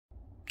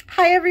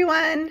Hi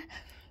everyone.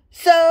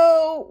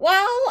 So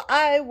while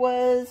I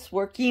was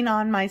working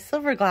on my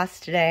silver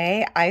glass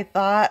today, I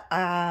thought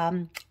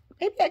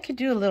maybe I could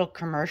do a little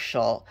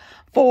commercial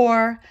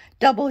for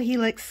Double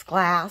Helix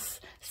glass,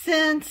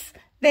 since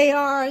they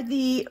are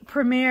the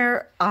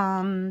premier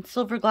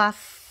silver glass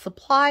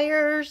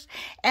suppliers,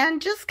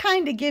 and just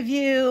kind of give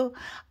you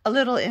a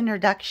little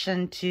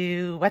introduction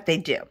to what they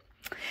do.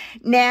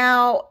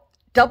 Now,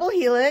 Double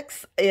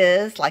Helix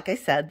is, like I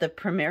said, the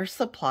premier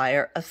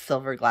supplier of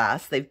silver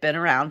glass. They've been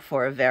around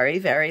for a very,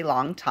 very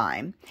long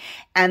time.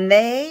 And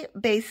they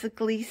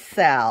basically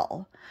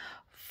sell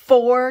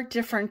 4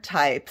 different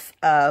types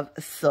of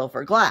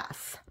silver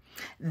glass.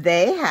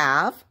 They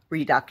have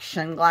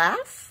reduction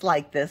glass,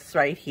 like this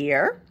right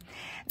here.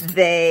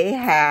 They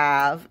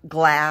have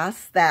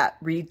glass that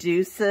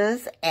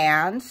reduces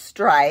and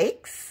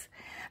strikes.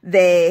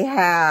 They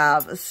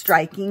have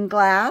striking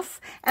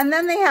glass, and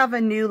then they have a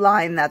new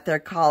line that they're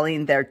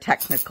calling their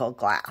technical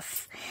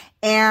glass.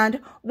 And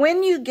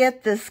when you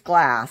get this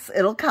glass,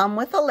 it'll come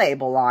with a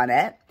label on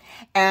it,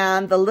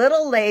 and the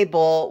little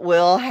label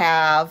will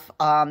have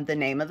the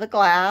name of the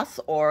glass,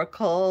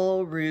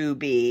 Oracle,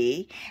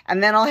 Ruby,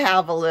 and then I'll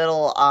have a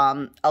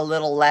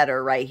little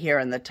letter right here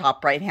in the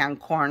top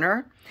right-hand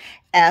corner.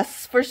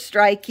 S for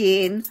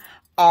striking,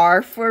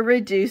 R for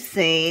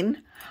reducing,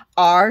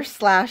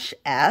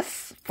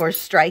 R/S for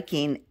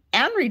striking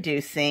and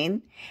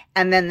reducing,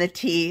 and then the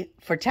T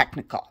for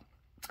technical.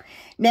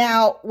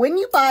 Now, when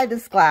you buy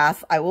this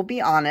glass, I will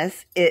be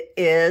honest, it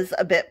is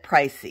a bit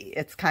pricey.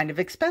 It's kind of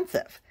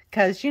expensive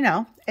because, you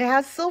know, it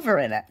has silver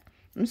in it,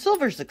 and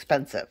silver's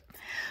expensive.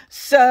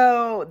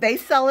 So they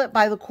sell it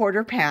by the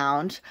quarter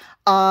pound.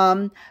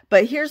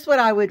 But here's what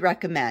I would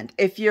recommend.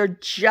 If you're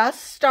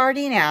just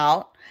starting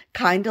out,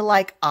 kind of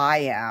like I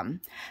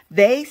am,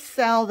 they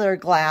sell their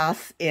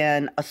glass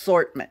in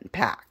assortment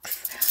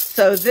packs.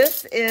 So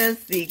this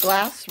is the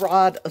glass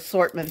rod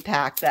assortment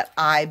pack that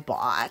I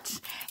bought,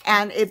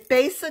 and it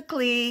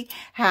basically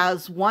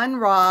has 1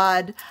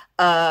 rod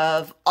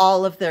of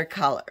all of their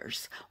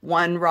colors.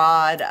 1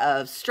 rod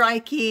of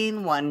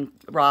striking, 1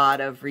 rod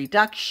of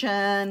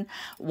reduction,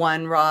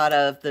 1 rod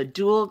of the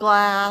dual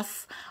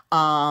glass.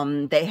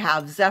 They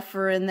have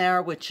Zephyr in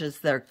there, which is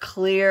their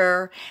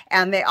clear,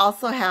 and they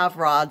also have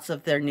rods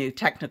of their new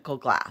technical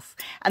glass.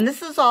 And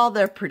this is all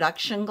their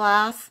production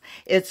glass.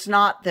 It's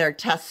not their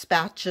test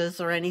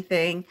batches or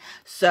anything.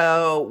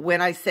 So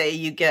when I say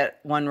you get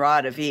 1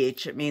 rod of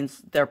each, it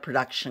means their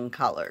production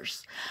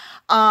colors.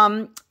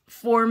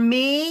 For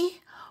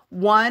me,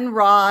 1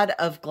 rod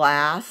of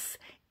glass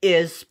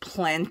is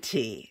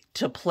plenty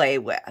to play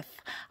with.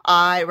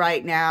 I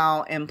right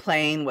now am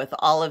playing with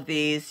all of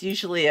these,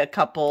 usually a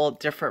couple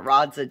different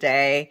rods a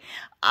day.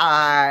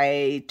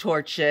 I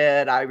torch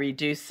it, I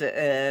reduce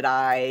it,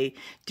 I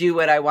do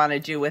what I want to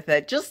do with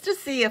it just to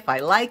see if I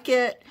like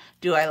it.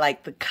 Do I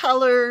like the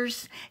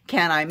colors?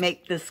 Can I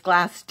make this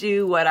glass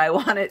do what I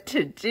want it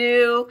to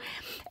do?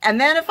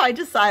 And then if I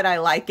decide I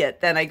like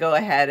it, then I go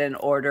ahead and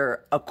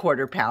order a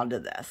quarter pound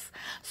of this.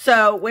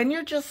 So when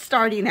you're just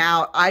starting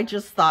out, I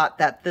just thought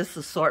that this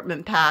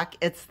assortment pack,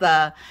 it's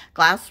the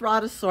glass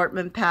rod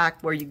assortment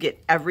pack where you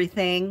get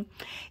everything.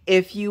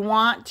 If you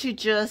want to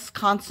just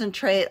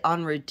concentrate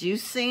on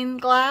reducing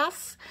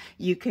glass,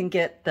 you can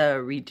get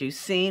the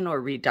reducing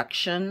or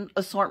reduction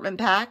assortment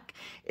pack.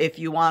 If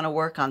you want to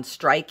work on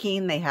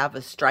striking, they have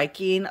a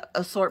striking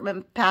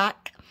assortment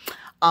pack.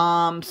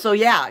 So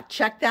yeah,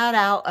 check that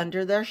out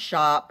under their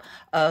shop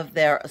of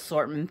their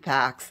assortment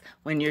packs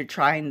when you're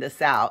trying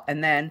this out,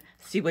 and then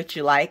see what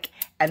you like,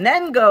 and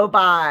then go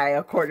buy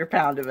a quarter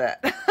pound of it.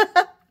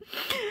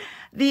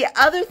 The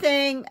other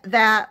thing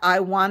that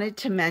I wanted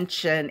to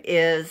mention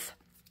is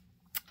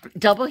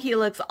Double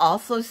Helix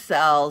also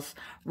sells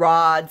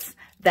rods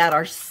that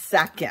are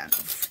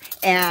seconds.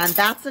 And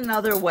that's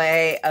another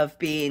way of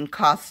being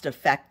cost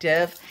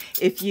effective.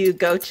 If you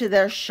go to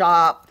their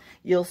shop,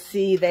 you'll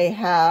see they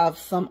have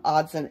some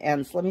odds and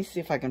ends. Let me see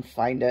if I can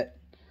find it.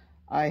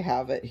 I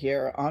have it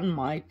here on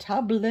my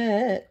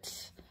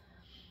tablet.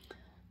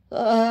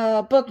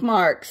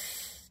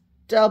 Bookmarks,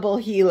 Double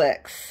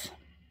Helix.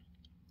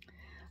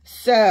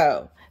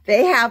 So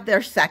they have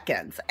their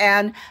seconds,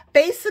 and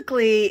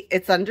basically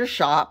it's under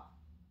shop.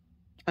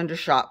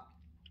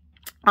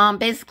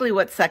 Basically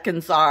what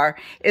seconds are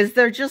is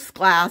they're just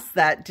glass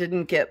that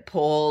didn't get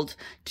pulled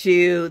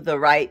to the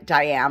right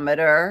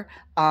diameter.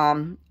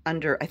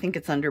 I think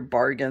it's under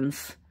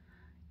bargains.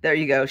 There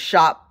you go,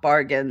 shop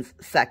bargains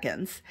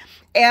seconds.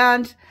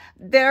 And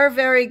they're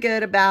very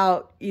good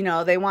about, you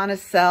know, they want to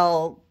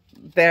sell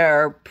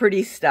their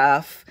pretty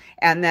stuff,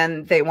 and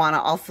then they want to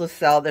also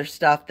sell their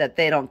stuff that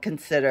they don't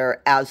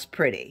consider as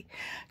pretty.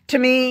 To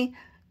me,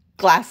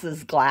 glass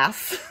is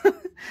glass.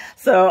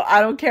 So I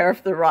don't care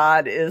if the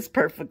rod is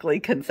perfectly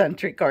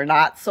concentric or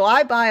not. So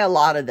I buy a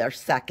lot of their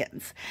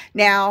seconds.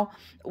 Now,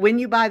 when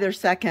you buy their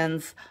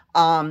seconds,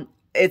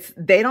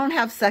 they don't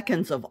have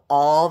seconds of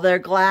all their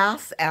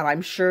glass, and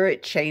I'm sure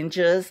it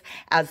changes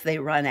as they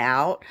run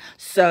out.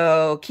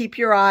 So keep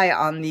your eye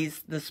on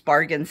this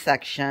bargain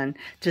section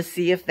to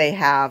see if they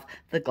have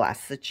the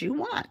glass that you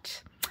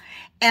want.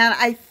 And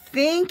I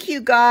think, you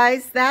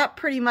guys, that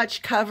pretty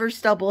much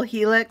covers double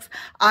helix.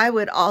 I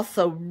would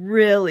also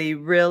really,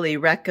 really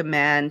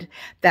recommend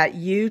that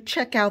you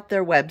check out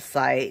their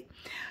website,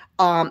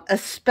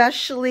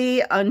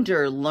 especially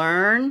under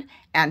Learn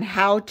and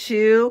How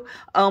To.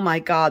 Oh my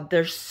God,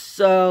 there's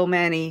so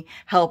many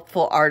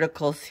helpful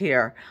articles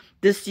here.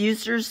 This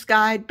user's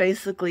guide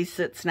basically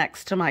sits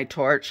next to my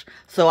torch,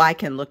 so I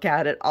can look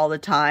at it all the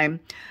time.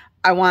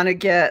 I want to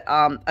get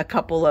a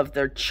couple of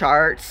their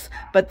charts,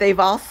 but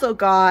they've also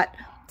got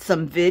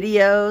some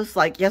videos.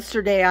 Like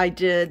yesterday I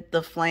did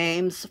the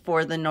flames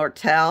for the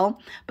Nortel,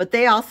 but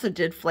they also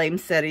did flame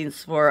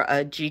settings for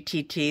a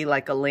GTT,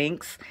 like a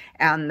Lynx,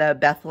 and the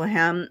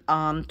Bethlehem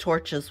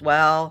torch as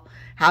well,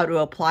 how to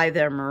apply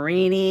their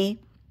Marini.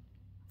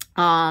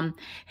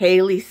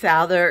 Haley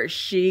Souther,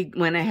 she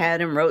went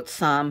ahead and wrote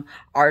some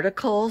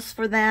articles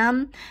for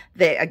them.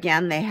 They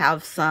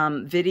have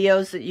some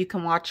videos that you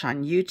can watch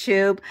on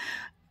YouTube.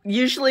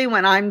 Usually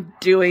when I'm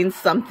doing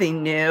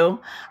something new,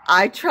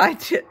 I try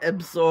to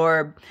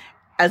absorb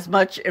as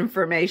much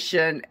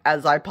information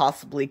as I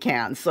possibly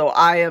can. So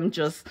I am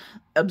just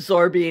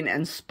absorbing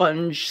and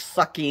sponge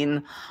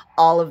sucking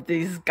all of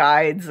these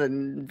guides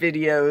and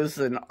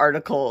videos and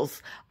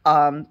articles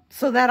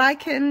so that I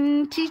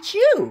can teach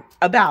you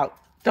about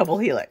double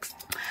helix.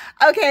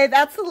 Okay,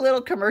 that's a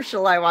little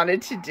commercial I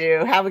wanted to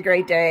do. Have a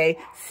great day.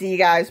 See you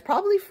guys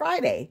probably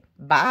Friday.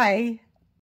 Bye.